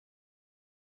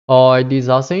Or this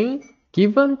is saying,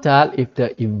 given that if the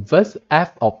inverse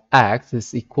f of x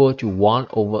is equal to 1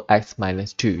 over x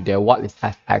minus 2, then what is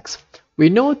fx? We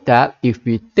know that if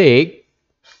we take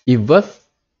inverse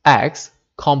x,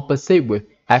 compensate with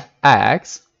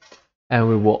fx, and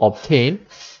we will obtain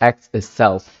x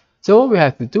itself. So what we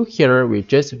have to do here, we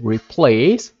just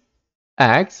replace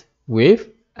x with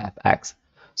fx.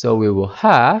 So we will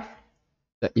have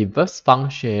the inverse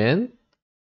function,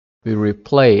 we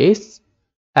replace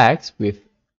x with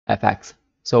fx.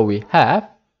 So we have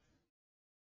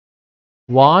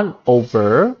 1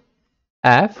 over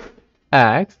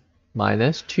fx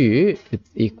minus 2 is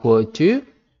equal to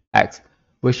x,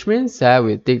 which means that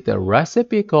we take the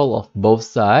reciprocal of both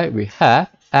sides. We have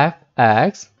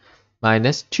fx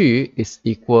minus 2 is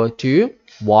equal to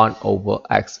 1 over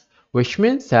x, which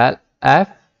means that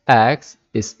fx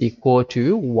is equal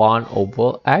to 1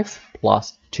 over x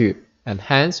plus 2. And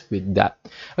hence with that.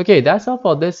 Okay, that's all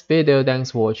for this video.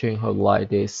 Thanks for watching. Hope you like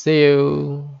this. See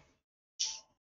you.